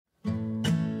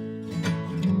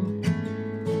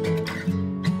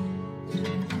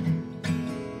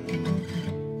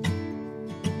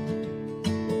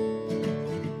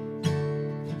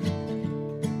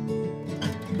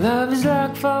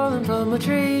falling from a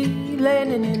tree,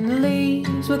 landing in the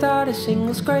leaves without a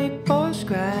single scrape or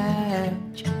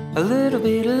scratch. A little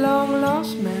bit of long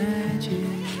lost magic.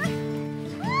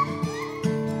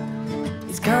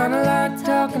 It's kinda like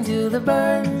talking to the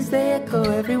birds, they echo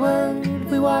every word.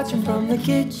 We watch them from the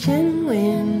kitchen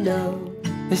window.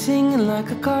 They're singing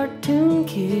like a cartoon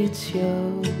kids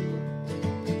show.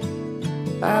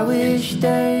 I wish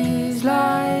days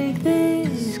like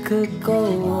this could go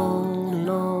on and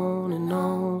on and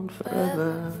on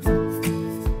forever.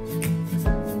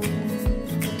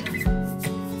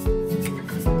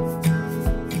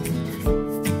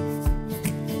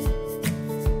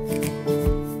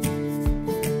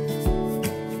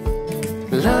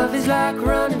 Love is like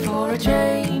running for a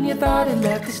train. You thought it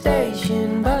left the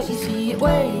station, but you see it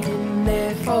waiting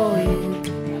there for you.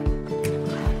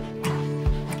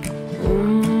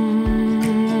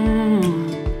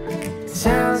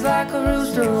 Sounds like a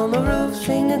rooster on the roof,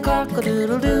 singing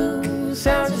cock-a-doodle-doo.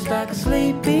 Sounds just like a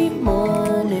sleepy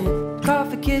morning.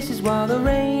 Coffee kisses while the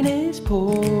rain is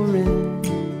pouring.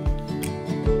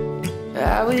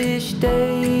 I wish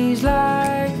days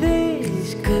like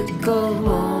this could go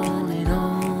on and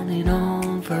on and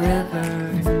on forever.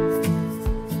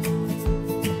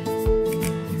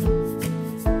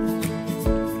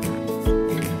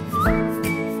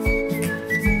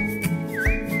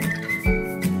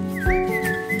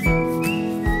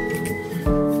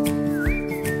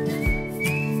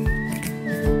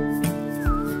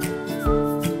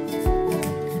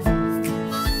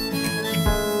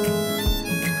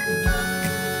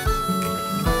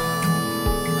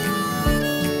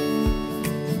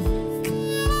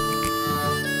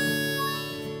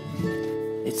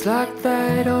 It's like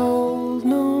that old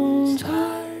moon's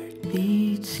heart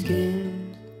beats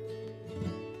scared.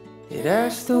 It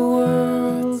asked the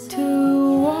world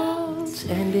to waltz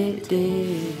and it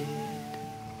did.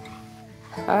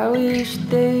 I wish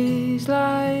days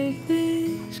like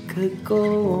this could go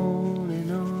on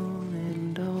and on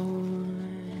and on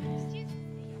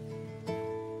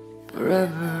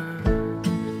forever.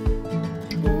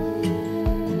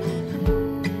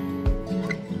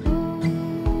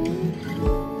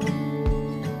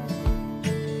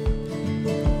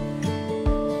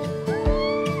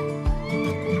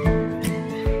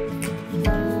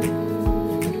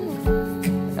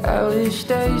 I wish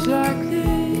days like this.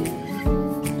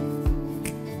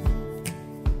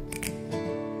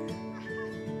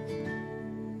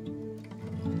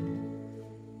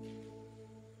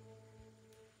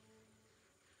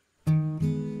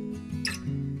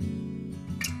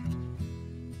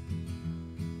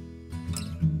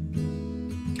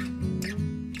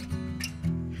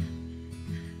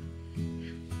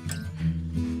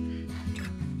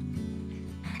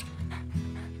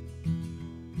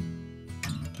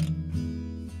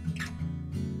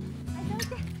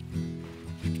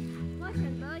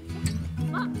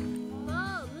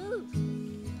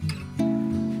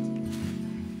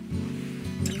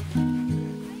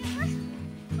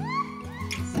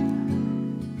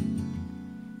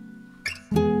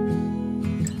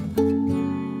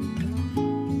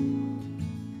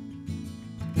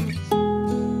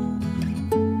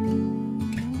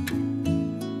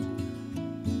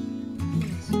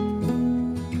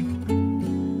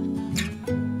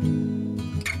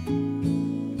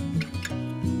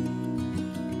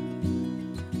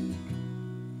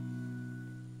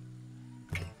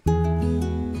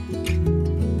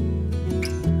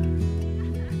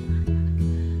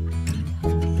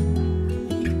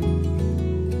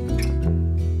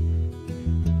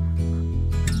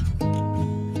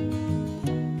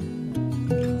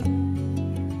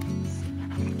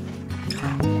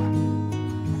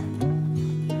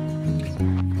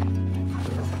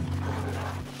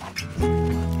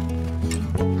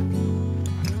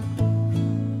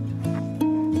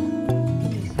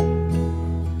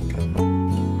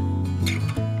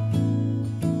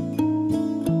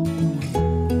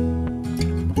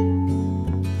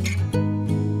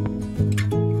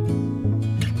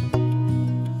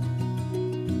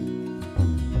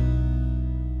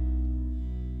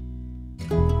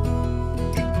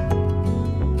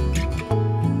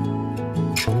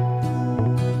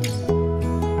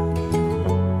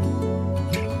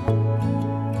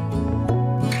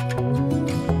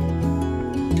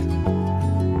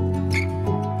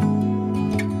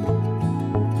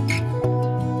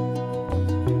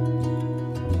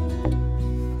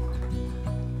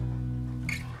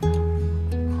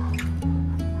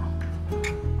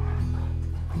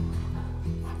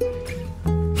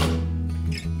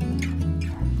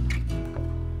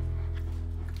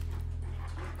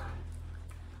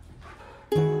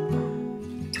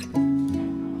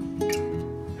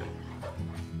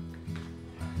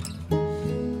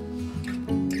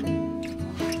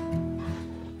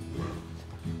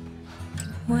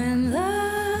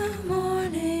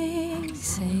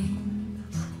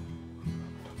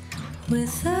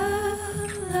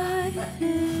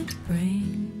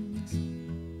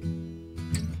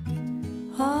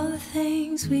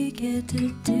 things we get to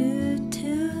do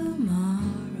tomorrow.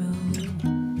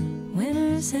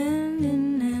 Winter's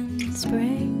ending and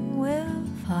spring will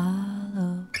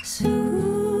follow soon.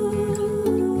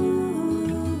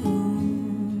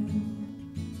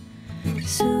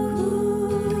 Soon.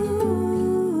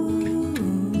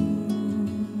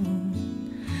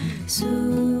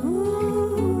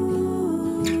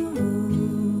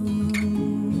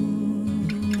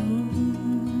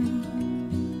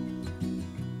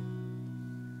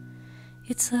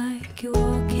 It's like you're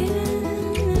walking